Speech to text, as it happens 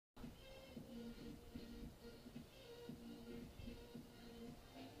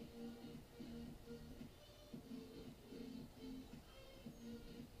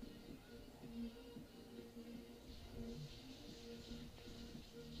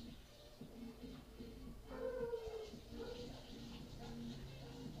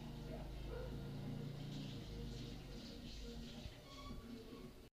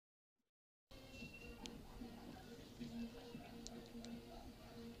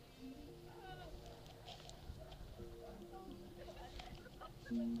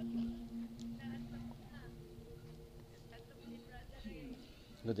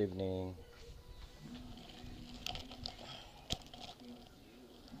Good evening.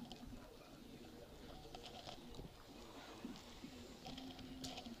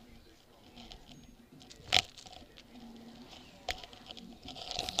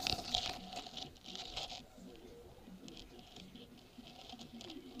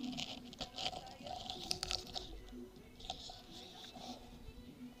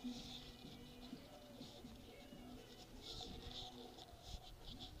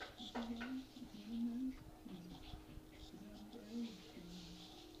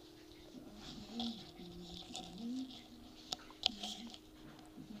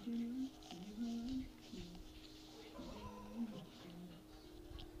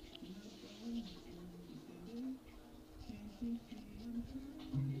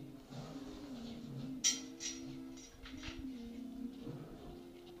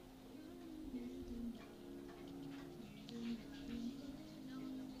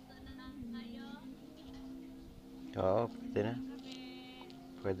 Oo, pwede na.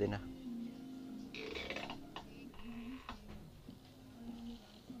 Pwede na.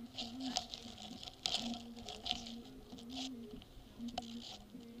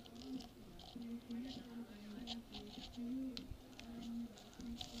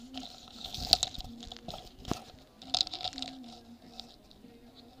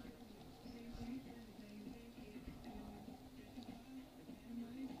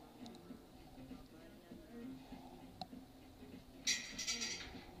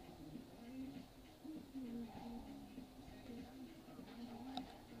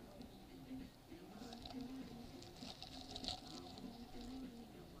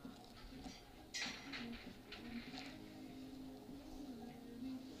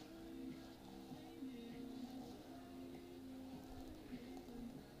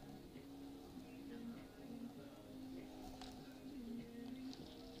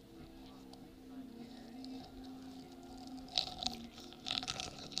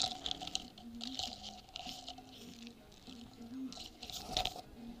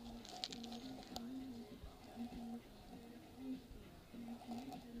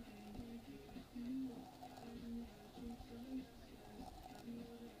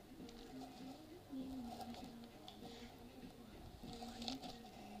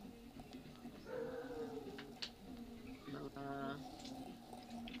 mga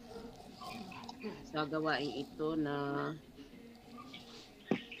sa gawaing ito na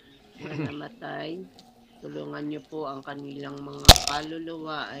namatay. Tulungan niyo po ang kanilang mga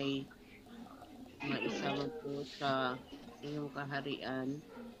kaluluwa ay maisama po sa inyong kaharian.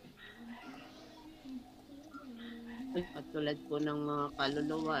 Katulad po ng mga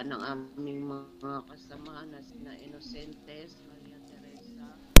kaluluwa ng aming mga kasamahan na sina Inocentes, Maria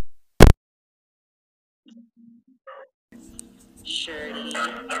Teresa, Shirley,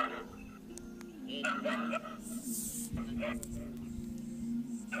 Edna,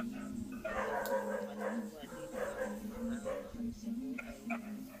 kaluluwa din ang mahal sa buhay,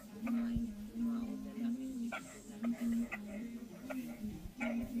 dalangin din po namin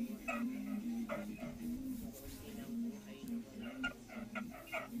magkaroon din ng buhay na walang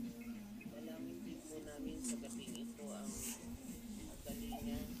dalangin din po namin sa gabing ito ang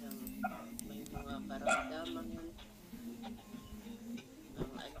kagalingan ng may mga karamdaman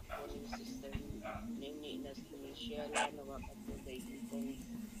ang anak po ni Sister Nini na si Michelle na wakatuloy itong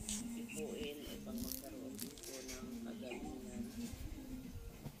ipuin upang magkaroon din po ng kagalingan.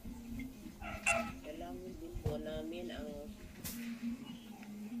 Dalangin din po namin ang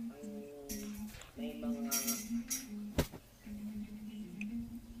may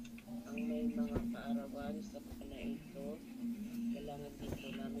mga kaarawan sa na ito. Kailangan din po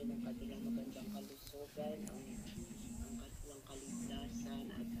namin ang kanilang magandang kalusugan, ang kanilang kaligtasan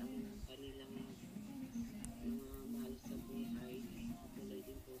at ang kanilang mga mahal sa buhay. Tuloy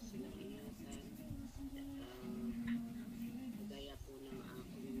din po silang ingatan. Kagaya po ng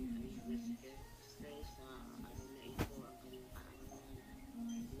aking anak na si Esther sa araw na ito, ang kanyang kaarawan.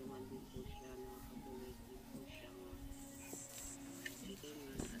 Tulungan din po siya na patuloy din po siyang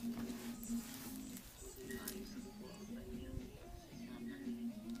hilingan at maging maayos din po ang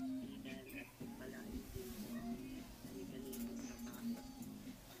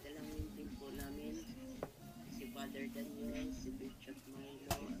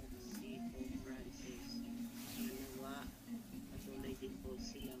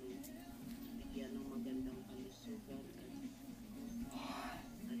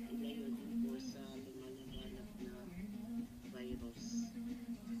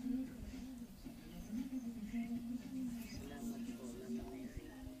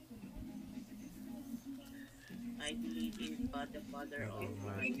I believe in God, the Father God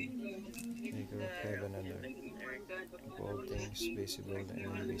Almighty, Almighty, maker of maker of heaven and heaven earth, and earth, of all things visible and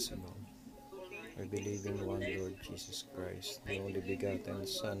invisible. I believe in one Lord Jesus Christ, the I only believe in begotten one Lord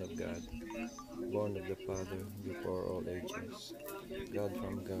Son of God, Jesus Christ, born of the Father before all born of ages, the Father God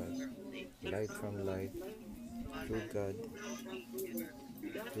from God, before all light ages, from light, true God God,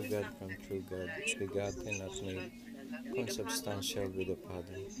 true God from true God, begotten, not made, consubstantial with the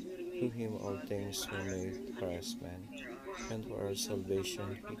Father. Through him all things were made for us man, for our and for our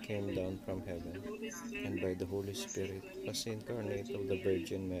salvation he came down from heaven, and by the Holy Spirit was incarnate of the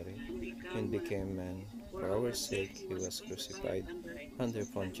Virgin Mary, and became man. For our sake he was crucified under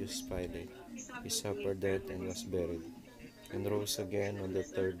Pontius Pilate. He suffered death and was buried, and rose again on the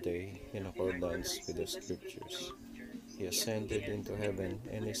third day in accordance with the Scriptures. He ascended into heaven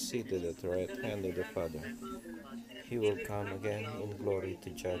and is seated at the right hand of the Father. He will come again in glory to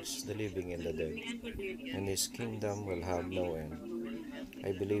judge the living and the dead, and his kingdom will have no end.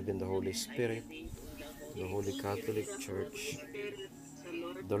 I believe in the Holy I Spirit, believe in the the Holy Holy Spirit, Catholic Church,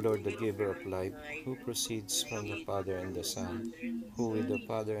 the the Lord, the giver giver of of life, life, who who proceeds from the proceeds Father and from the the Son, Father and the who with the Son,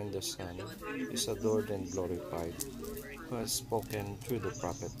 Father and the who with the Son Father and the is adored Son and is adored glorified, and who has glorified, spoken through who the has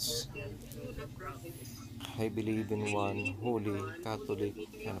prophets. spoken through the prophets. I believe I in one believe in holy, one Catholic, holy,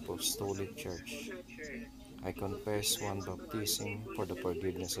 and Catholic, and Apostolic Church. apostolic church. I confess I one confess baptism one for the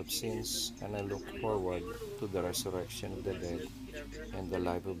forgiveness of baptism for the sins, and I look forgiveness of forward sins, to the resurrection of the and I dead look the and the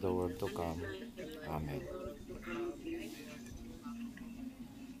life of the world to come. the life of Amen. the world to come.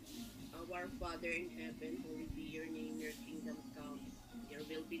 Our Father in heaven, holy be your name, your kingdom come. Your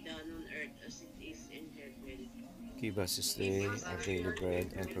will be done on earth as it is in heaven. Give us this Give day us our this daily day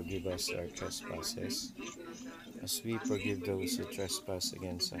bread, our and forgive daily us our bread, trespasses, as we as we forgive those who forgive those who trespass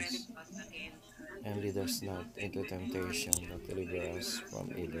against us. trespass against us. And lead us not into And lead us temptation, not but into deliver us temptation, from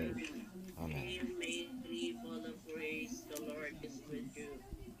but evil. deliver us. Amen. Hail Mary, full of grace, the Lord is with you.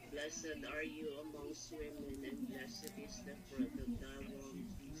 Blessed are you amongst women, and blessed is the fruit of thy womb,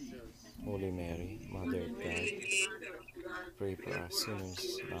 Jesus. Holy Mary, Mother of God, pray for Pray us for us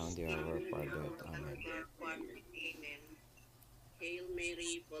sinners, now and sinners, the now hour of and our the death. hour Amen. of our death. Amen. Hail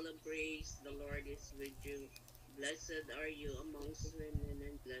Mary, full of grace, the Lord is with you. Blessed are you amongst women,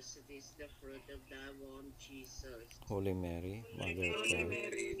 and blessed is the fruit of thy womb, Jesus. Holy Mary, Mother of Holy God,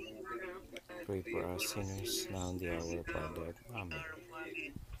 Mary, Mother of God, pray pray for us for us sinners, now sinners, and the now hour and of the our hour death. of Amen. our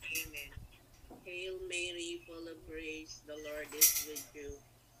death. Amen. Hail Mary, full of grace, the Lord is with you.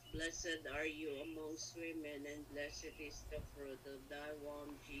 Blessed are you amongst women, and blessed is the fruit of thy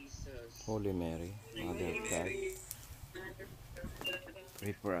womb, Jesus. Holy Mary, Mother Holy of God, Mary, Mother of God,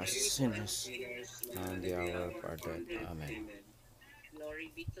 pray for us pray for us sinners, sinners, now now and and the the hour of hour our of our death. death. Amen. Amen.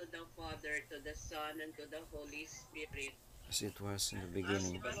 Glory be to the Father, to the Son, and to the Holy Spirit, As it was in the as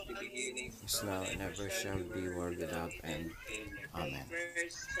beginning, it was in the beginning, is now now, and and ever ever shall shall be, be, world world without without end. end. Amen. The Amen.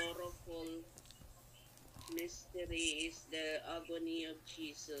 first sorrowful mystery is the agony of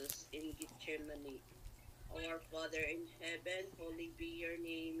Jesus in Gethsemane. Our Father in heaven, holy be your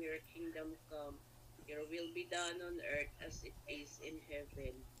name, your kingdom come. Your will be done on earth as it is in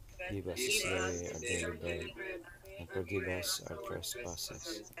heaven. Give us Give this us day our this day daily our bread, daily bread, and and forgive forgive us us our our trespasses,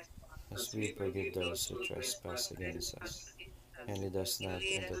 trespasses, as as we we forgive forgive those those who who trespass trespass against against us. us. And lead us And not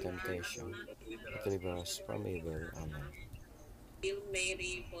lead into us not into temptation, but deliver us from evil. Amen. Hail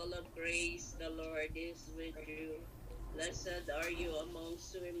Mary, full of grace, the Lord is with you. Blessed are you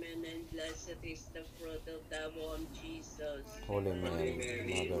amongst women, and blessed is the fruit of thy womb, Jesus. Holy Holy Mary,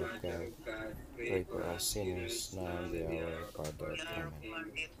 Mary, Mother of Mother God, of God, pray pray for for us us sinners, sinners, now now and the and the hour of hour our death. of Amen. our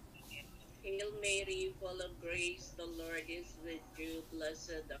death. Hail Mary, full of grace, the Lord is with you.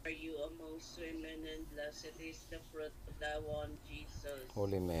 Blessed are you amongst women, and blessed is the fruit of thy womb, Jesus.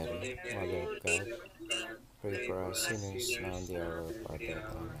 Holy Mary, Holy Mary, Mother of God, Mother of God, pray pray for for us us sinners, now and sinners, the hour now of and our the death.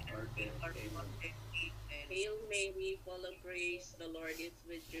 hour of Amen. our death. Amen. Hail Mary, full of grace, the Lord is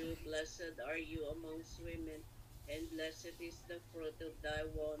with you. Blessed are you amongst women, and blessed is the fruit of thy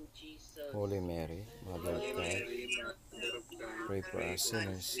womb, Holy Jesus. Mary, Mother of Holy God, Mary, Mother of God, pray for pray us for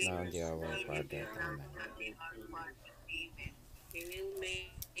us sinners, now and the sinners, hour now of our and the death. hour Amen. of our death. Amen. Hail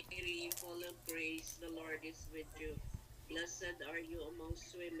Mary, full of grace, the Lord is with you. Blessed are you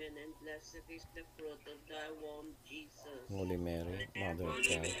amongst women, and blessed is the fruit of thy womb, Jesus. Holy Mary, Mother of Holy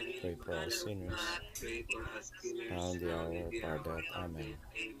God, Mary, pray for us Mother of sinners, God, pray for us now sinners, and the now and hour of the our hour death. of our Amen. death.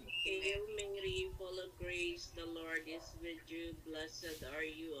 Amen. Hail Mary, full of grace, the Lord is with you. Blessed are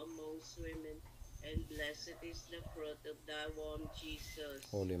you amongst women, and blessed is the fruit of thy womb, Jesus.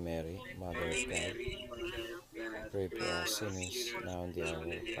 Holy Mary, Mother Holy of God, Mary, Mother of God, pray pray for us for us sinners, sinners, now and the now hour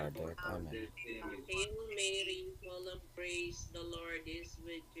and of the our hour death. of our Amen. death. Amen. Hail Mary, full of grace, the Lord is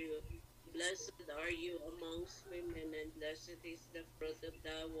with you. Blessed are you amongst women, and blessed is the fruit of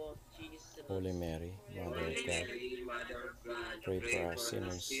thy womb, Holy Jesus. Mary, Mother Holy of God, Mary, Mother of God, pray for pray us for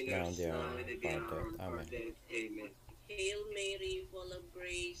us sinners now and sinners the hour now and at of the our hour death. of our Amen. death. Amen. Hail Mary, full of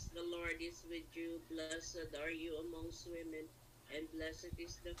grace, the Lord is with you. Blessed are you amongst women, and blessed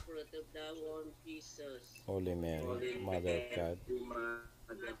is the fruit of thy womb, Jesus. Holy Mary, Holy Mother of Mary, God,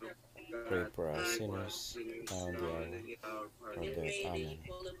 Mother of God, pray for pray us for us sinners sinners now and now the and hour at the hour of our of Hail death. Mary, Amen.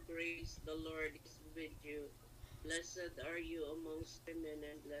 full of grace, the Lord is with you. Blessed are you amongst women,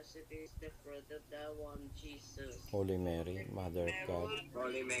 and blessed is the fruit of thy womb, Jesus. Holy Mary, Mother of God,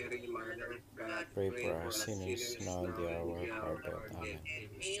 Holy Mary, Mother of God, pray for pray us for us sinners sinners now and the now and at hour the of our hour of death. our Amen. death.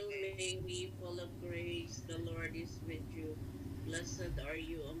 Hail Mary, full of grace, the Lord is with you. Blessed are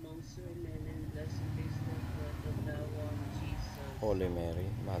you amongst women, and blessed is the fruit of thy womb, Jesus. Holy Mary,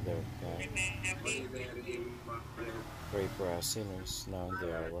 Mother of God, Holy Mary, Mother of pray for us sinners now and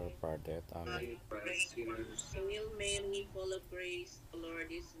the hour of our death. Amen. pray for us sinners. Hail Mary, full of grace, the Lord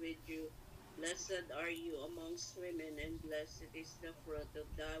is with you. Blessed are you amongst women, and blessed is the fruit of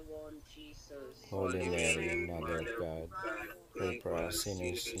thy womb, Jesus. Holy Holy Mary, Mary, Mother of Mother of God, God, pray pray for for us us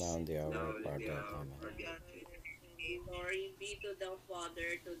sinners now sinners and the hour now of and our at the death. hour of Amen. our death. Glory be to the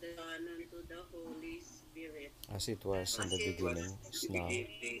Father, to the Son, and to the Holy Spirit. As it was in As the it was beginning, in is the now,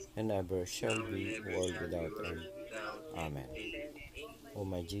 beginning, and ever is shall now, and be, ever world shall be, without end. world without Amen. end. O Amen.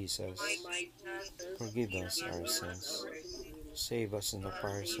 my O Jesus, my Jesus, forgive us forgive our us sins, our sins, save us in the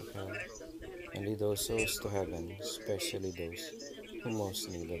fires save of hell, us from the and fire lead of all hell, souls to heaven, and lead all especially souls to those heaven, who most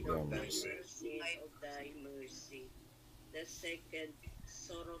need of your especially mercy. those in need of thy mercy. The second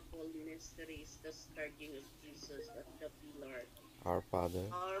sorrowful mystery is the scourging of Jesus at the pillar. Our Father,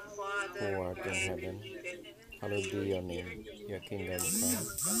 Our who Father, art who in art heaven, in heaven, hallowed be hallowed your be name. your name. Your kingdom Your come, kingdom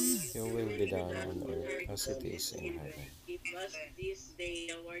come, your your will be will be done done on on earth earth as it as it is is in in heaven. heaven. Give us this day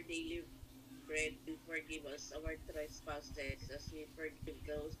our daily bread, and forgive us our trespasses as we forgive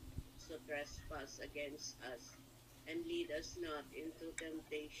those who trespass against us. And lead us not into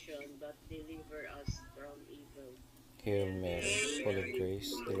temptation, but deliver us from evil. Hail Mary, Hail full of Mary,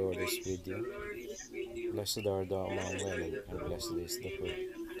 grace, full the of Lord is grace, with the you. Lord is with you. Blessed art thou among Blessed are women, you and blessed among is the fruit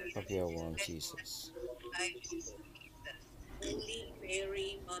women, and of blessed your is womb, the fruit Jesus. of thy womb, Jesus. Holy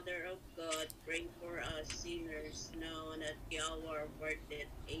Mary, Mother of God, pray for us sinners now and at the hour of our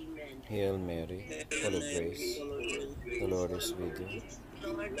death. Amen. Hail Mary, Hail full of Mary, grace, full of the grace, Lord the is with Lord you. is with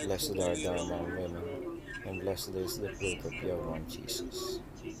you. Blessed Blessed are art thou you among among women, women, and and blessed is the blessed fruit is of the your fruit womb, of thy Jesus. womb,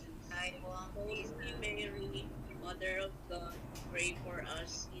 Jesus. Holy Mary, Mother of God, pray for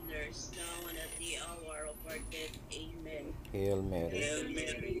us sinners now and at the hour of our death. Amen. Hail Mary, Hail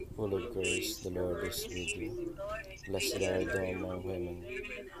Mary, full full of of grace, grace, the the Lord Lord is is with with you. you. Blessed Blessed art are thou you among among women,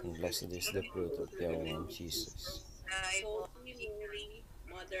 women, and and blessed blessed is is the the fruit fruit of of your thy womb, womb, Jesus. Jesus. Holy Mary,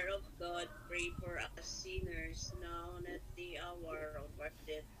 Mother of God, pray for us sinners now and at the hour of our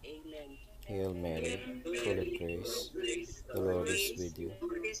death. Amen. Hail Mary, Hail full of Mary, full of grace, grace, the the Lord Lord is is with you. with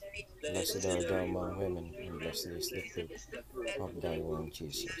you. Blessed Blessed art are thou you among among women, and women, blessed and is the blessed fruit is the fruit of of thy thy womb, womb,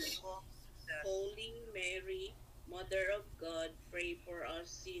 Jesus. Jesus. Holy Mary, Mother of God, pray for us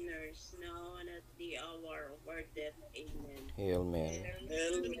sinners now and at the hour of our death. Amen. Hail Mary,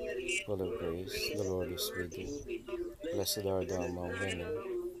 Hail Mary, full of full of grace, the grace, Lord the is Lord with you. is with you. Blessed art thou Blessed among are you women,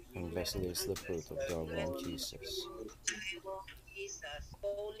 among and women, blessed is and the fruit blessed of is your the womb, fruit of thy Jesus. womb, Jesus.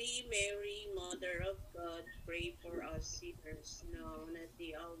 Holy Mary, Mother of God, pray for us sinners now and at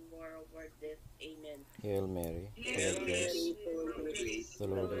the hour of our death. Amen. Hail Mary, full Hail of grace, Mary, full of grace, the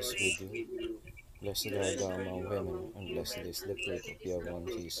the Lord is Lord with is you. with you. Blessed art Blessed thou are among you women, among and blessed women, is the and fruit of blessed is your the womb,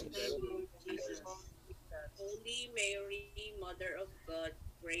 fruit of thy Jesus. womb, Jesus. Holy Mary, Mother of God,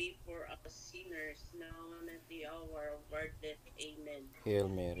 pray for us sinners now and at the hour of our death. Amen. Hail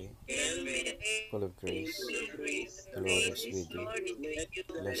Mary, Hail Mary, full of full grace, of grace, the the Lord Lord is is with you. with you.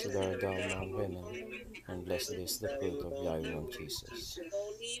 Blessed Blessed art are thou thou among among women, women, and and blessed blessed is is the thy fruit of thy womb, womb, Jesus. Jesus.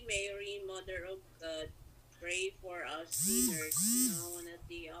 Holy Mary, Mother of God, pray for us sinners now and at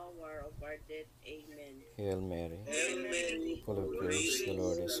the hour of our death. Amen. Hail Mary, Hail Mary, full full of of grace, the grace,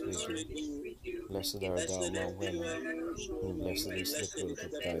 Lord the is with Lord you. is with you. Blessed art thou Blessed among art thou women, among and women, blessed and is the blessed fruit is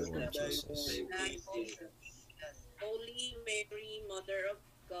of the thy fruit womb, of thy Jesus. womb, Jesus. Holy Mary, Mother of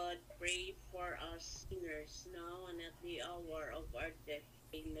God, pray for us sinners now and at the hour of our death.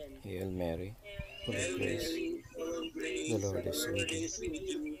 Amen. Hail Mary, full of Hail grace, Mary, full of the grace, Lord the is with Lord you. is with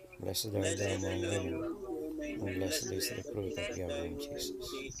you. Blessed art thou Blessed are among thou women, among women, and and blessed blessed is is the the fruit fruit of of your thy womb, womb, Jesus.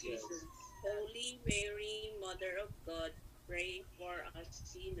 Jesus. Holy Mary, Mother of God, pray for us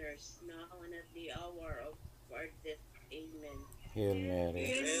sinners now and at the hour of our death. Amen. Hail Mary,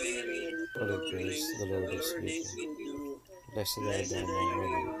 Hail Mary, full full of of grace, grace, the the Lord is Lord with is you. with you. Blessed art thou Blessed are among you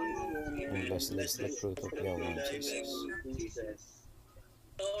women, among women, and blessed is the fruit of your womb, Jesus.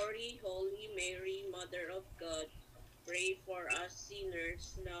 Glory, Holy Mary, Mother of God, pray for us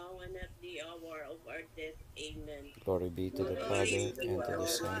sinners now and at the hour of our death. Amen. Glory be to the Glory be Father, to the and to the Father,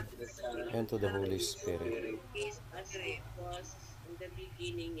 Son, to the Son, and and to to the the Holy Holy Spirit. Spirit. Is as it was in the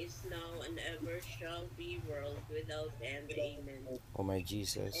beginning, is now, and ever shall be, world without end. Amen. O my O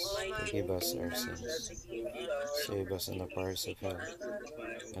Jesus, my forgive us our Jesus, sins, forgive us our save us from the sins, fires of save hell, us from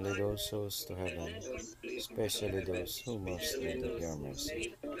the and lead fire, all souls to and heaven, especially especially those who most especially need of your those who mercy.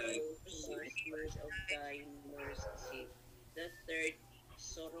 need of those who most need of thy mercy. The third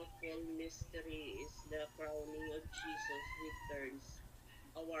sorrowful mystery is the crowning of Jesus with thorns.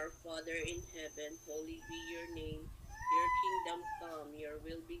 Our Father in heaven, holy be your name. Your kingdom come, your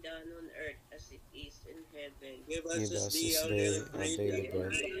will be done on earth as it is in heaven. Give us Give this us day this our day daily our bread, daily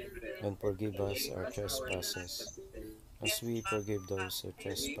bread, and and forgive us forgive our us our trespasses, trespasses, as we forgive those who as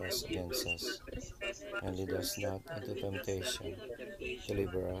we trespass forgive against those who us. And trespass lead us against us, not into and lead us not temptation, into temptation,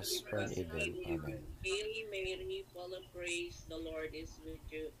 deliver but us deliver from us evil. from Amen. evil. Hail Mary, full of grace, the Lord is with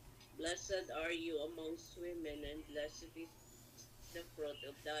you. Blessed are you amongst women, and blessed is the fruit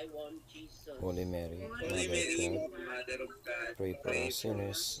of thy womb, Jesus. Holy Holy Mary, Mary, Mother of God, Mother of God, pray for pray us for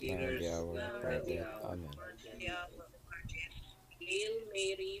us sinners, now and sinners, the hour now of and our at the death. hour of Amen. our death. Hail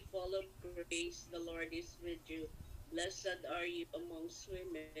Mary, full of grace, the Lord is with you. Blessed are you amongst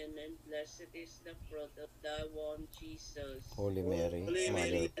women, and blessed is the fruit of thy womb, Jesus. Holy Mary, Holy Mother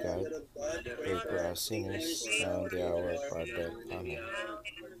Mary, of God, Mother of God, pray pray for for us us sinners, sinners, now now and and the at the hour of hour our death. Amen. of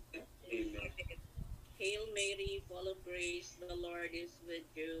our death. Amen. Hail Mary, full of grace, the Lord is with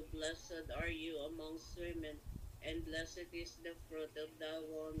you. Blessed are you amongst women, and blessed is the fruit of thy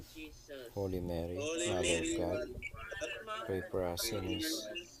womb, Jesus. Holy Mary, Holy Mother of Mary, God, Mother of God, pray for us pray for sinners,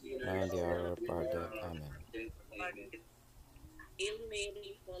 us now and sinners, the now hour of and our at the death. hour of Amen. our death. Amen. Hail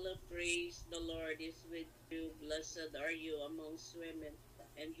Mary, full of grace, the Lord is with you. Blessed are you amongst women,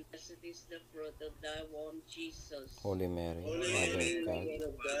 and blessed is the fruit of thy womb, Jesus. Holy Mary, Holy Mother of Mary, God, Mother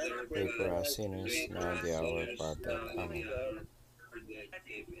of God, pray pray for for us us, sinners, pray now for and us the hour of our sinners, death. now and at Amen. the hour of our death.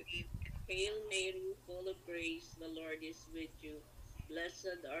 Amen. Hail Mary, full of grace, the Lord is with you.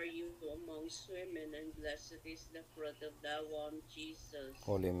 Blessed are you amongst women, and blessed is the fruit of thy womb, Jesus.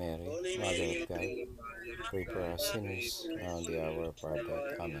 Holy Mary, Holy Mother Mary, of God, Mother of pray for God, us pray sinners, for now us and the hour of sinners, our now death.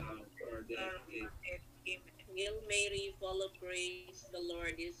 and at the Amen. hour of our death. Amen. Hail Mary, full of grace, the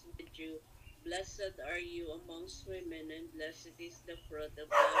Lord is with you. Blessed are you amongst women, and blessed is the fruit of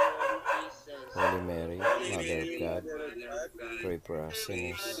thy womb, Jesus. Holy Mary, Holy Mother of Mary, God, Mother of God, pray for us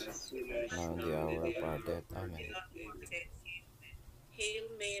pray for sinners, us sinners, now and the now and hour at of the our hour death. of our Amen. death. Amen. Hail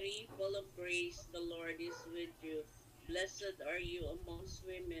Mary, full of grace, the Lord is with you. Blessed are you amongst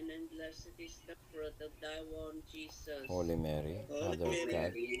women, and blessed is the fruit of thy womb, Jesus. Holy Mary, Holy Mother of God,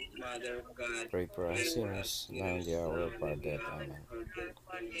 Mary, Mother of God, pray for us pray for us sinners, now and the sinners, hour now of and our at the death. hour Amen. of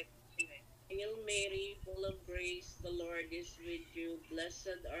our death. Amen. Hail Mary, full of grace, the Lord is with you.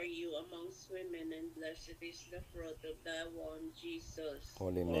 Blessed are you amongst women, and blessed is the fruit of thy womb, Jesus.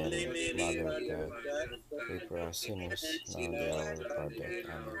 Holy Holy Mary, Mary, Mother of Mother God, of God, pray pray for us for us sinners, now and the sinners, hour of now our and at death.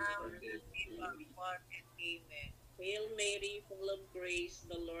 the hour Amen. of our death. Amen. Hail Mary, full of grace,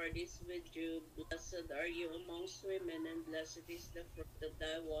 the Lord is with you. Blessed are you amongst women, and blessed is the fruit of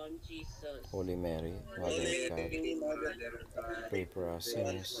thy womb, Jesus. Holy Mary, Mother Holy of God, Mary, Mother of God, pray for us pray for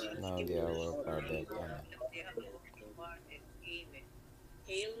sinners, us now and the hour sinners, of our now death. and at Amen. the hour of our death.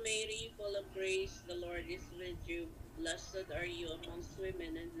 Hail Mary, full of grace, the Lord is with you. Blessed are you amongst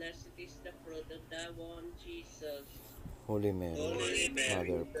women, and blessed is the fruit of thy womb, Jesus. Holy Mary, Holy Mother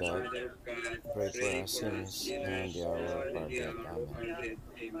Mary, of God, Mother of God, pray for pray us for us sinners, now and the sinners, hour now of and at our the death. hour of Amen. our death.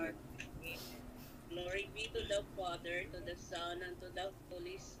 Amen. Glory be to the Father, to the Son, and to the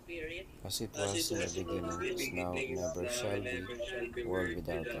Holy Spirit, As it as it was in the was in beginning, the is now, and beginning, is ever now, shall and be, ever shall be, world world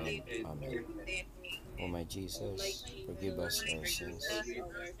without without end. end. Amen. Amen. O my O my Jesus, forgive us Jesus, our forgive sins, us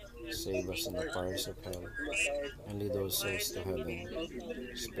our sins, save us from save the us fires of hell, from the fires of and lead hell, all souls to and lead heaven, all souls to heaven,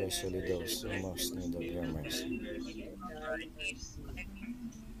 especially those who especially most need those of who your most mercy. need of thy mercy.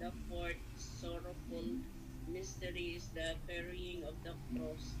 The fourth sorrowful mystery is the carrying of the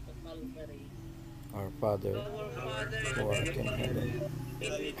cross to Calvary. Our Father, Our Father in who art in heaven, heaven,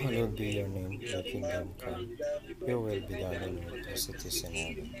 hallowed be your hallowed be your name. name, Your your kingdom kingdom come, come, your your will will be be done on done on earth as earth it as is it in is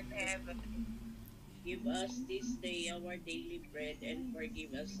heaven. in heaven. Give us this day our daily bread, and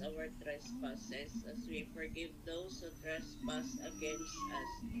forgive us our trespasses, as we forgive those who trespass against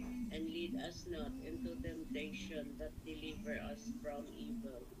us. And lead us not into temptation, but deliver us from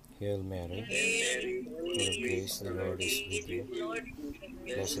evil. Hail Mary, full of grace, the Lord is with you.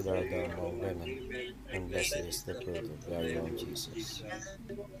 Blessed are thou among women, and blessed is the fruit of thy womb, Jesus.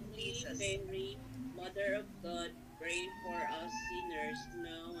 Holy Mary, Mother of God, pray for us sinners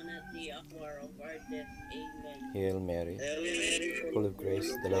now and at the hour of our death. Amen. Hail Mary, full of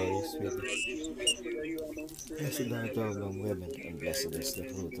grace, the Lord is with you. Blessed art thou among women, and blessed is the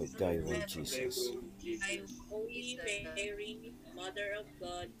fruit of thy womb, Jesus. Holy Mary, Mother of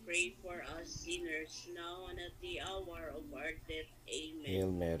God, pray for us sinners now and at the hour of our death. Amen. Hail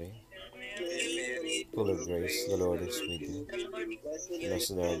Mary, full of grace, the Lord is with you.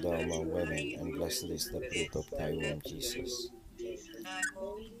 Blessed art thou among women, and blessed is the fruit of thy womb, Jesus.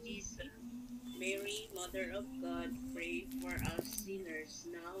 Holy Mary, Mother of God, pray for us sinners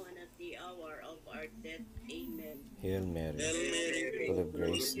now and at the hour of our death. Amen. Hail Mary, full of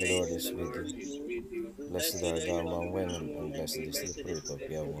grace, the Lord is with you. Blessed art thou among women, and blessed is the fruit of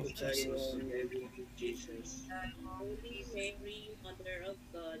thy womb, Jesus. Holy Mary, Mother of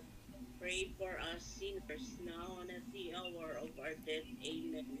God, pray for us sinners now and at the hour of our death.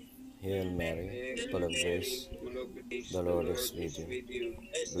 Amen. Hail Mary, full of grace, the Lord is with you.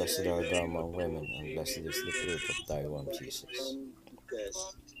 Blessed art thou among women, and blessed is the fruit of thy womb, Jesus.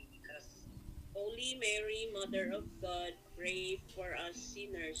 Holy Mary, Mother of God, pray for us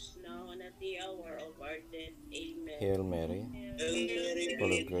sinners now and at the hour of our death. Amen. Hail Mary,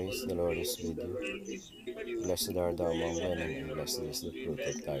 full of grace, the Lord is with you. Blessed art thou among women, and blessed is the fruit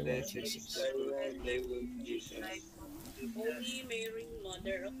of thy womb, Jesus. Holy Mary,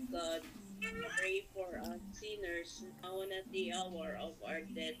 Mother of God, pray for us sinners now and at the hour of our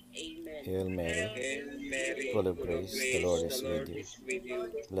death. Amen. Hail Mary, full of grace, the Lord is with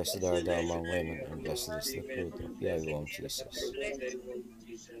you. Blessed art thou among women, and blessed is the fruit of thy womb, Jesus.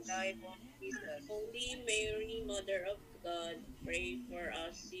 Holy Mary, Mother of God, pray for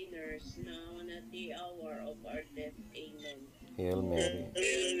us sinners now and at the hour of our death. Amen. Hail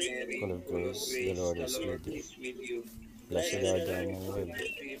Mary, full of grace, the Lord is with you. Blessed art thou among women.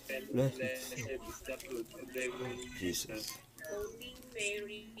 Blessed is the Jesus. Holy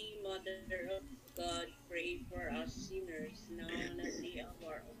Mary, Mother of God, pray for us sinners now and at the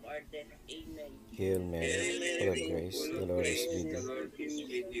hour of our death. Amen. Hail Mary, full of grace, the Lord is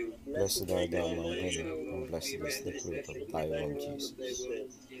with you. Blessed art thou among women, and blessed is the fruit of thy womb, Jesus.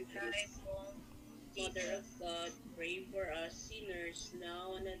 Mother of God, pray for us sinners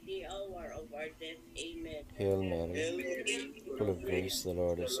now and at the hour of our death. Amen. Hail Mary, full of grace, the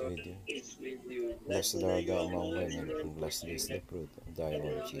Lord is with you. Blessed art thou among women, and blessed is the fruit of thy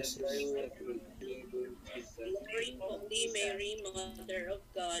womb, Jesus. Holy Mary, Mother of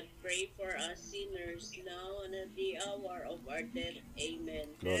God, pray for us sinners now and at the hour of our death. Amen.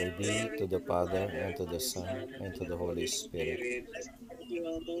 Glory be to the Father, and to the Son, and to the Holy Spirit.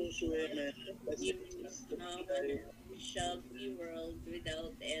 Is now and shall be world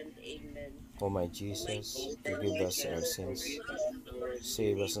without end. Amen. O my O my Jesus, Jesus, forgive us our forgive sins, us our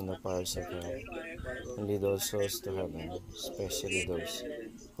save sins, us from the powers of from the hell, fire of and lead all souls to lead heaven, all souls especially to those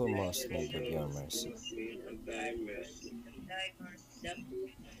heaven, who most need of especially your those mercy. of thy mercy. The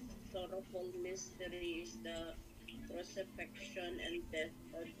fifth sorrowful mystery is the crucifixion and death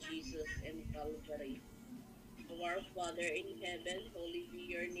of Jesus in Calvary. Our Father in heaven, holy be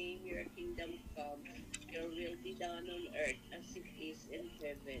your name, your kingdom come, your will be done on earth as it is in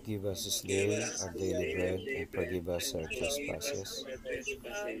heaven. Give us this day our daily bread, and forgive us our trespasses,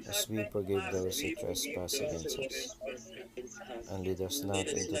 as we forgive those who trespass against us. And lead us not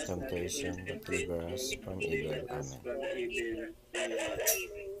into temptation, but deliver us from evil. Amen.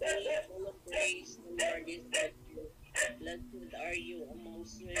 Mary, full of grace, the Lord is with you. Blessed are you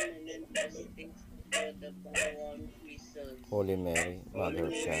amongst women, and blessed is the fruit of thy womb, Jesus. Holy Mary, Mother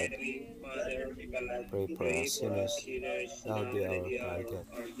of God, pray for us sinners, now at the hour of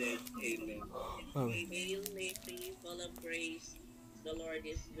our death. Amen. Hail Mary, full of grace, the Lord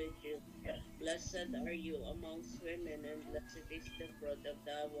is with you. Blessed are you amongst women, and blessed is the fruit of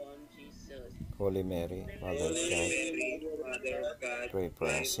thy womb, Jesus. Holy Mary, Mother of God, pray for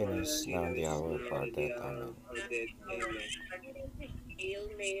us sinners, now and the hour of our death. Amen. Hail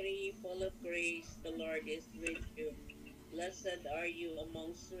Mary, full of grace, the Lord is with you. Blessed are you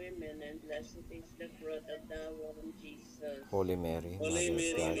amongst women, and blessed is the fruit of thy womb, Jesus. Holy Mary, Mother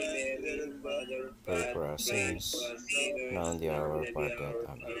of God, pray for us sinners, now and the hour of our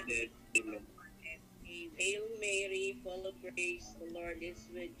death. Amen. Hail Mary, full of grace, the Lord is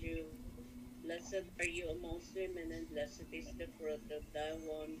with you. Blessed are you amongst women, and blessed is the fruit of thy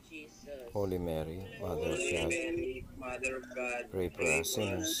womb, Jesus. Holy Mary, Mother of God, pray for us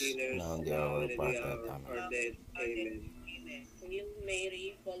sinners, now and the hour of our death. Amen. Hail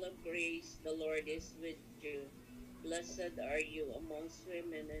Mary, full of grace, the Lord is with you. Blessed are you amongst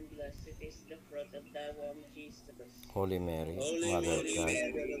women, and blessed is the fruit of thy womb, Jesus. Holy Mary, Mother of Holy God,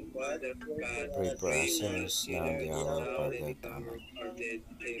 Mary, Mother of God, pray for us pray for sinners us now and the sinners hour of now our and death. the hour Amen. of our death.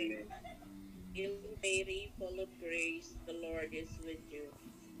 Amen. Hail Mary, full of grace, the Lord is with you.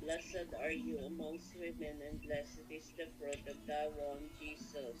 Blessed are you amongst women, and blessed is the fruit of thy womb,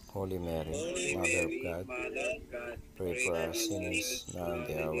 Jesus. Holy Mary, Holy Mother of Mary, God, Mother of God, pray pray for for us us sinners sinners now and now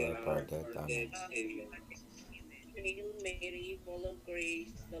the and the hour of our hour of death. our Amen. death. Amen. Hail Mary, full of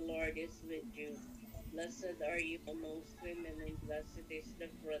grace, the Lord is with you. Blessed are you amongst women, and blessed is the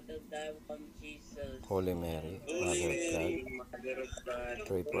fruit of thy womb, Jesus. Holy Mary, Holy Mother of God, Mary, Mother of God,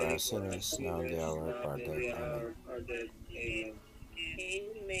 pray for pray us for us sinners now and the sinners hour of now our and death. the Amen. hour of our death. Amen.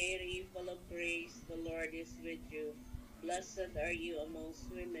 Hail Mary, full of grace, the Lord is with you. Blessed are you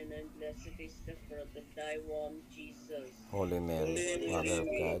amongst women, and blessed is the fruit of thy womb, Jesus. Holy Mary, Holy Mother Mary, of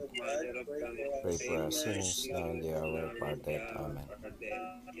God, Mother of God, pray for pray us for us sinners sinners now and now the hour of our and the death. hour Amen. of our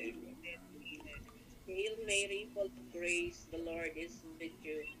death. Amen. Hail Mary, full of grace, the Lord is with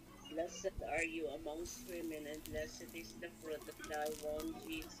you. Blessed are you amongst women, and blessed is the fruit of thy womb,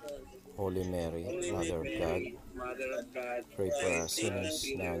 Jesus. Holy Mary, Holy Mother of God, Mary, Mother of God, pray for pray us for us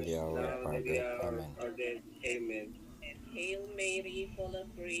sinners now and the sinners hour of now our and the death. hour of Amen. our death. Amen. Hail Mary, full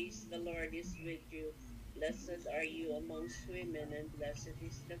of grace, the Lord is with you. Blessed are you amongst women, and blessed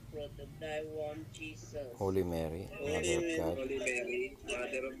is the fruit of thy womb, Jesus. Holy Mary, Mother of God, Holy Mary,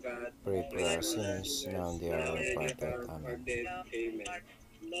 Mother of God, pray for pray us for us sinners now and sinners the now hour of and our the death. hour of our Amen. death. Amen.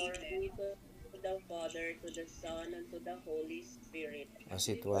 Glory to the Father, to the Son, and to the Holy Spirit, As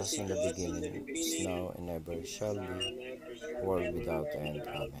it as was it in the was in the beginning, is beginning, now, and ever is shall now, be, and ever shall world be, without world end.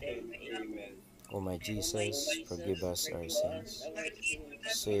 without Amen. end. Amen. O my O my Jesus, forgive Jesus, us our forgive us sins, our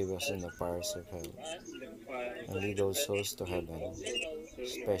sins, save us in the fires of hell, save us from the fires and of lead all hell, souls to lead heaven, all souls to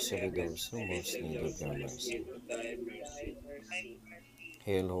especially heaven, those who most especially need of those your who most mercy. need of thy mercy.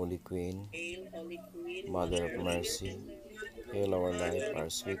 Hail, Holy Queen, Hail, Holy Queen, Mother of Mother of mercy, Mercy, hail our life, hail our our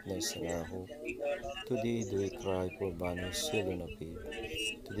sweetness, and our hope. To life, thee do we our cry, poor banished children of Eve.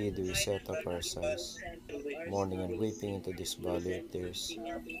 To thee do we set up our sighs, mourning and weeping into this valley of tears.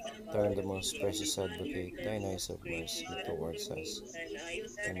 Turn the most precious advocate thine eyes of mercy towards us,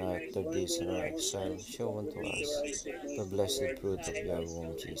 and after this in our exile, show unto us the blessed fruit of thy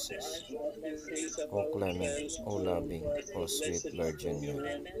womb, Jesus. O clement, O loving, O sweet Virgin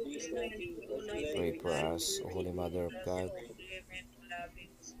Mary, pray for us, O Holy Mother of God,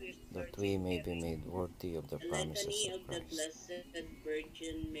 that we may be made worthy of the The promises Litany of of the Christ. Blessed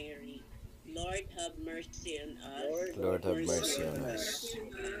Virgin Mary. Lord, have mercy on us. Lord, have mercy on us.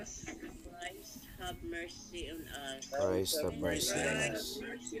 Christ, have mercy on us. Christ, have mercy on us.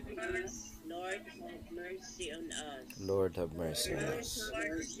 Lord, have mercy on us. Lord, have mercy on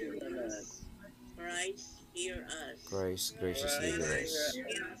us. Christ, hear us. Christ, graciously hear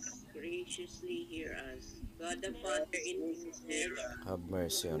us. Graciously hear us. God the Father intercede. Have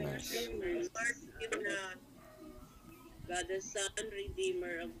mercy on us. Have mercy on us. God the Son,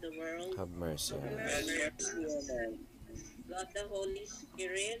 Redeemer of the world. Have mercy on Have us. mercy on us. God the Holy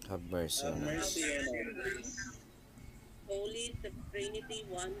Spirit. Have mercy Have on us. mercy on us. Holy Trinity,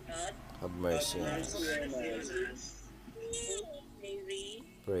 one God. Have Have mercy on mercy us. on us. Holy Mary.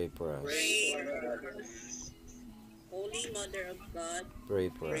 Pray for us. Pray for us. Holy Mother of God. Pray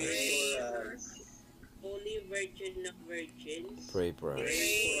for Pray us. for us. Holy Virgin of Virgins. Pray for us.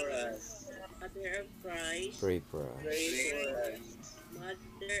 Pray for us. Mother of Christ. Pray for us. Pray for us.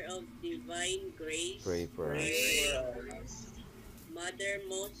 Mother of Divine Pray Grace. for Pray us. for us. Mother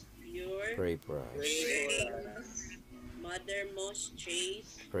most pure. Pray for us. Pray for us. Mother most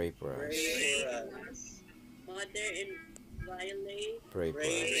chaste. Pray for Pray us. for us. Mother inviolate. Pray for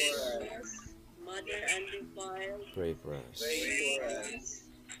Pray us. for us. Mother undefiled. Pray for us. Pray for us.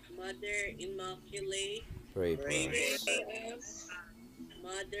 Mother immaculate. Pray for Pray us. for us.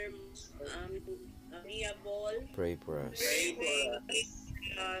 Mother most amiable. Pray for us. Pray for us.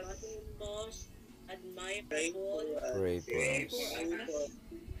 Mother most admirable. Pray for Pray us. for us.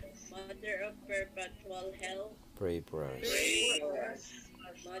 Mother of perpetual health. Pray for us. Pray for us.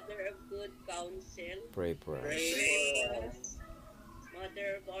 Mother of good counsel. Pray for us. Pray for us.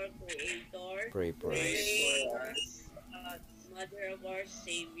 Mother of our Creator. Pray for Pray us. for us. Mother of our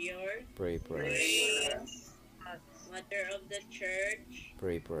Savior. Pray for Pray us. for us. Mother of the Church.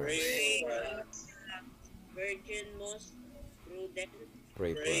 Pray for us. Pray for us. Virgin most prudent.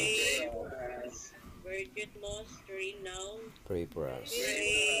 Pray for Pray us. for us. Virgin most renowned. Pray for us.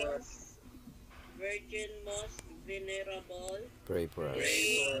 Pray for us. Virgin most venerable. Pray for us.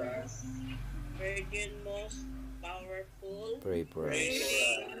 Pray for us. Virgin most powerful, pray for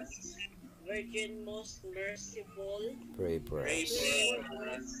us. Virgin most merciful, Pray for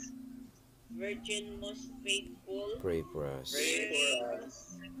us. Virgin most faithful, Pray for us.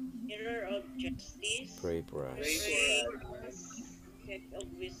 Mirror of justice, Pray for us. Seat of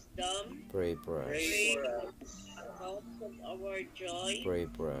wisdom, Pray for us. cause of our joy, Pray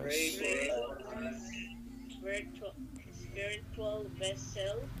for us. spiritual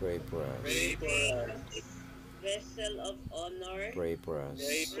vessel, Pray for us. vessel of honor, Pray for us.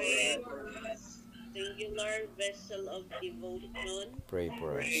 singular vessel of devotion, Pray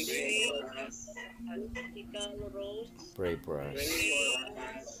for us. mystical rose, Pray for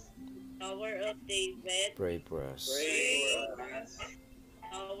us. Tower of David, Pray for us.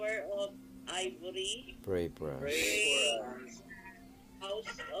 Tower of Ivory, Pray for us.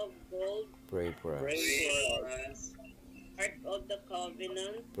 House of Gold, Pray for us. Ark of the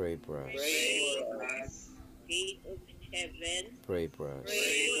Covenant, Pray for us. Gate of Heaven, Pray for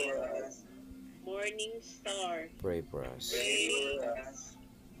us. Morning Star, Pray for us.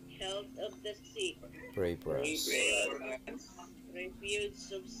 Health of the sick, Pray for us.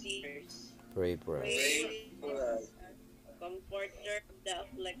 Refuge of sinners, Pray for us. Comforter of the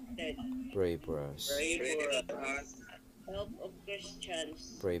afflicted, Pray for us. Help of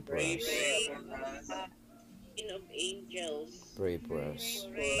Christians, Pray for us. Queen of Angels, Pray for us.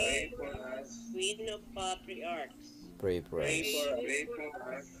 Queen of Patriarchs, Pray for us.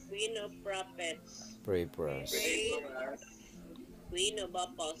 Queen of Prophets, Pray for us. Queen of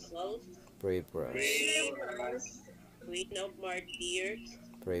Apostles, Pray for us. Queen of Martyrs,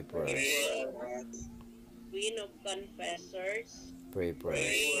 Pray for us. Queen of Confessors, Pray for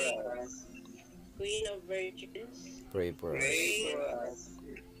us. Queen of Virgins, Pray for us.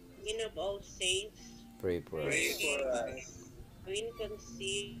 Queen of all saints, Pray for us. Queen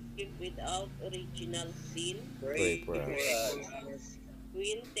conceived without original sin, Pray for us.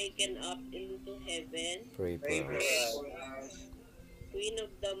 Queen taken up into heaven, Pray for us. Queen of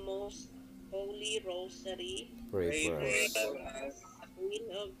the most holy rosary, Pray for us. Queen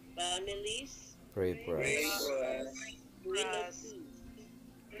of families, Pray for us. Queen of peace,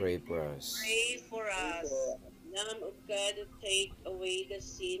 Pray for us. Lamb of God to take away the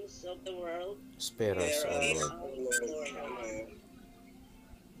sins of the world, Spare us, O Lord.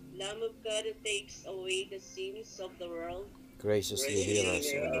 Lamb of God who takes away the sins of the world, Graciously hear us,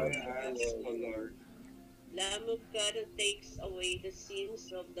 O Lord. Lamb of God who takes away the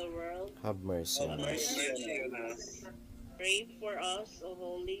sins of the world, Have mercy on us, pray for us, O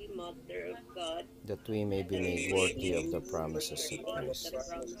Holy Mother of God, that we may be made worthy of the promises of the Christ.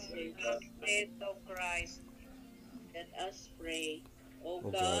 promises. Let us pray. O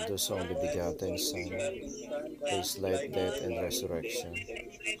O God, God, whose only begotten Son, by his life, death, and resurrection,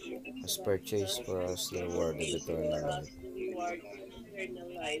 has purchased for us the reward of eternal life. the reward of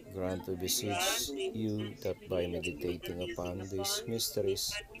eternal life. Grant, we beseech you, that by meditating upon these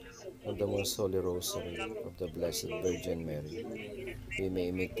mysteries of the most holy rosary of the Blessed Virgin Mary, we may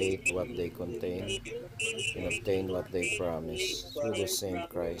imitate what they contain and obtain what they promise, through the same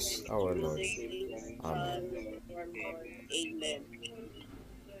Christ our Lord. Amen. Our Lord. Amen.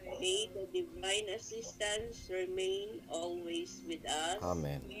 May the divine assistance remain always with us.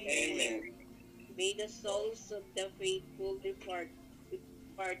 Amen. May the souls of the faithful departed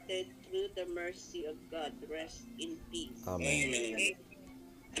through the mercy of God rest in peace. Amen.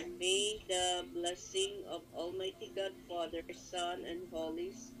 May the blessing of Almighty God, Father, Son, and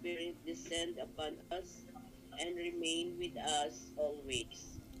Holy Spirit descend upon us and remain with us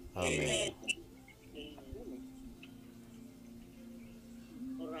always. Amen. Amen.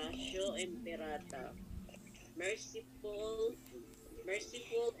 Oratio Imperata. Merciful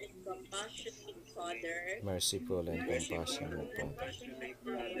and compassionate Father, Merciful and compassionate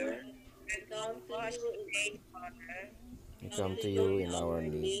Father, we come to you in our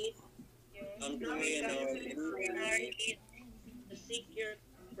need, to seek your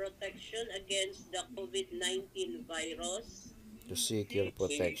protection against the COVID-19 virus to seek your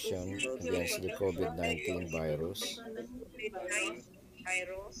protection against the COVID-19 virus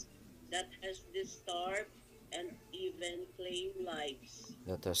that has disturbed and even claimed lives.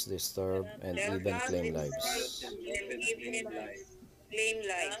 that has disturbed and even claimed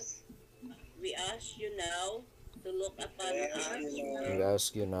lives. We ask you now to look upon us We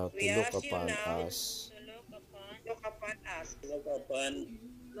ask you now to look upon us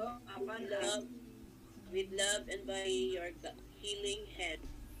with love and by your healing hand.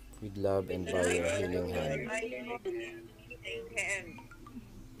 with love and by your healing hand.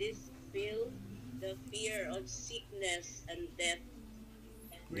 Dispel the fear of sickness and death.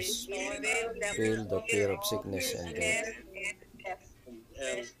 Dispel the fear of sickness and death.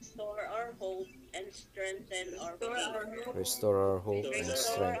 restore our hope, and strengthen our faith. Restore our hope and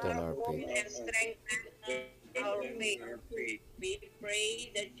strengthen our faith. We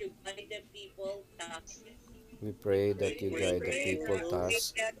pray that you guide the people tasked We pray that you guide the people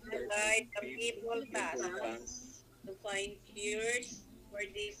tasked to find cures for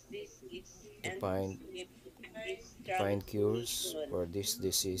this disease to and to find skip its to find cures transmission. for this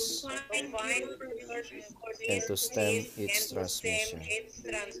disease and to stem its transmission.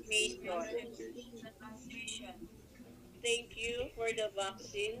 Thank you for the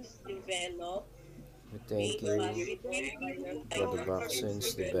vaccines developed We thank made you possible by your for the guidance,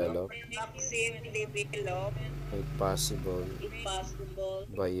 vaccines developed made possible if possible,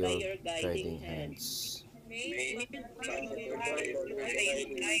 by by your your guiding guiding hand. hands.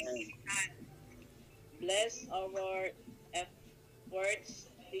 Bless our efforts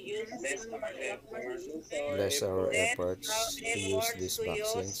to use these vaccines Bless our efforts to use these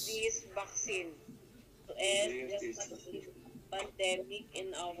vaccines to end the pandemic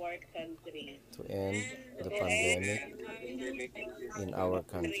in our country. to end the pandemic in our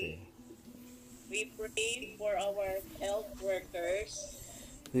country. We pray for our health workers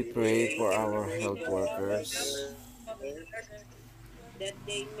We pray for our health workers that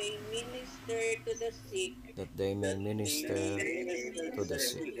they may minister to the sick that they may minister to the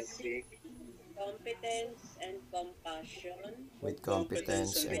sick competence and compassion. with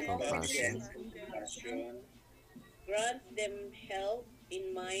competence and compassion. Grant them health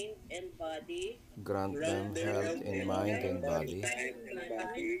in mind and body, Grant them health in mind and body,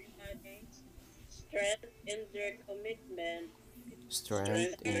 strength in their commitment,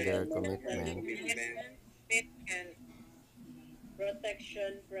 strength in their commitment,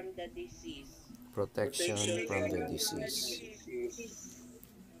 protection from the disease. protection from the disease.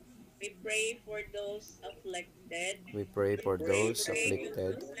 We pray for those afflicted. We pray for those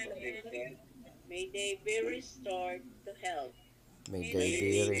afflicted. May they be restored to health. May they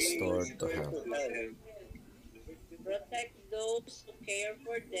be restored to health. Protect those who care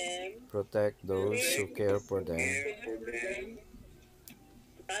for them. Protect those who care for them.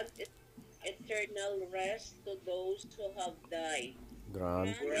 Grant eternal rest to those who have died.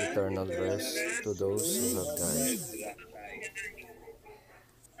 Grant eternal rest to those who have died.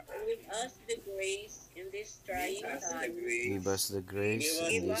 Give us the grace in these trying times Give us the grace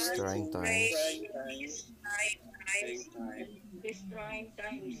in these trying times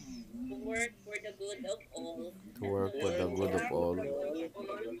to work for the good of all to work for the good of all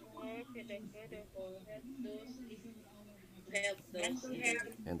to help those in need.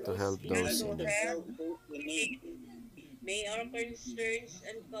 and to help those in need. May our concerns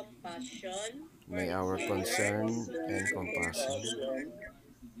and compassion May our concern and compassion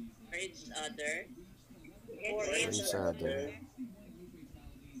for each other for each other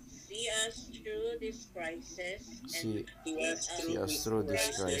see us through this crisis and see, lead see us through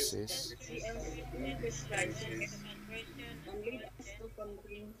this crisis and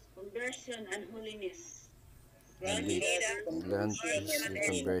grant lead all grant peace,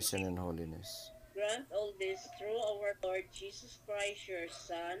 conversion, and holiness. grant all this through our Lord Jesus Christ, your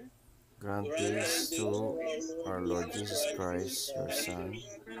Son, Grant peace through our Lord Jesus Christ, your Son,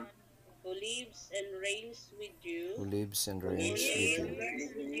 who lives and reigns with who you lives and reigns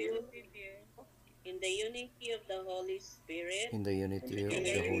with you in the unity of the Holy Spirit, in the unity of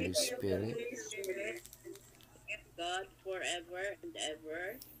the Holy Spirit, God forever and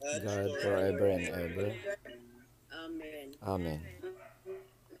ever. God forever and ever. Amen. Amen.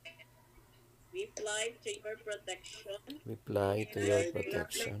 We fly to your protection, We fly to your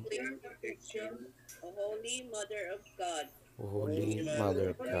protection, O Holy Mother of God. O Holy Mother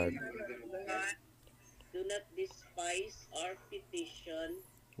of God. Do not despise our petition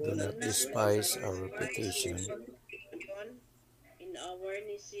Do not despise our petition in our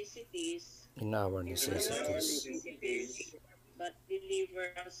necessities, in our necessities, but deliver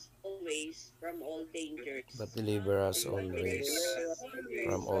us always from all dangers. but deliver us always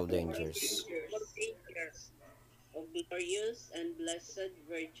from all dangers. O glorious and blessed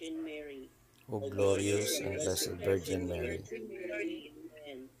Virgin Mary. O glorious and blessed Virgin Mary.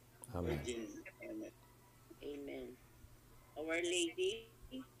 Amen. Amen. Amen. Our Lady,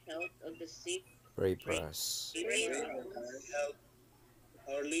 health of the sick, Pray for us. pray for us.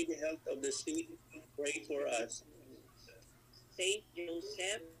 Our Lady Health of the Sick, pray for us. Saint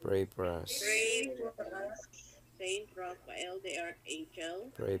Joseph, Pray for us. Saint Raphael the Archangel,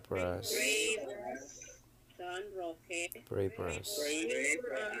 Pray for us. San Roque, Pray for us.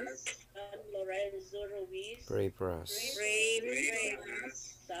 San Lorenzo Ruiz. Pray for us. Pray for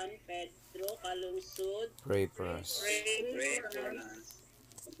us. San Pedro Calungsod. Pray for us. Pray for us.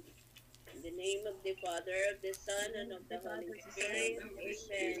 In the name of the Father, of the Son, and of the Holy Spirit.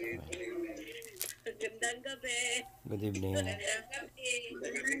 Amen. Magandang gabi. Good evening. Magandang gabi.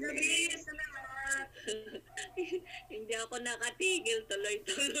 Magandang gabi sa lahat. Hindi ako nakatigil,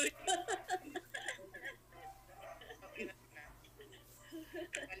 tuloy-tuloy.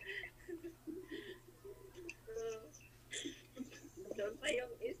 Doon pa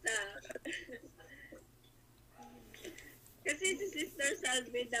yung isa. Kasi si Sister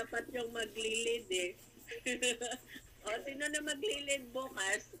Salve dapat yung maglilid eh. O, sino na maglilid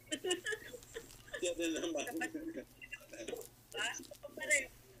bukas? Yan na naman. Basta ko pa rin.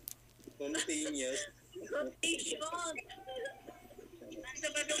 Continuous. Quotation. Nasa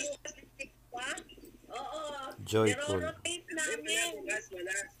ba ito bukas pa? Oo. Joyful. Niro-rotate namin. Bukas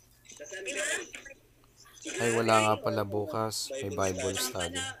wala. Sa Diba? Ay, wala nga pala bukas. May Bible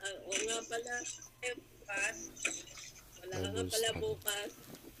study. Oo nga pala. Bukas. Wala nga Bible pala study. bukas.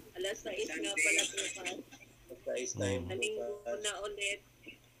 Alas 6 nga pala bukas. Size time. Linggo na ulit.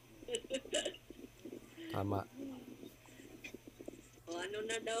 Tama. O ano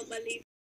na daw balita?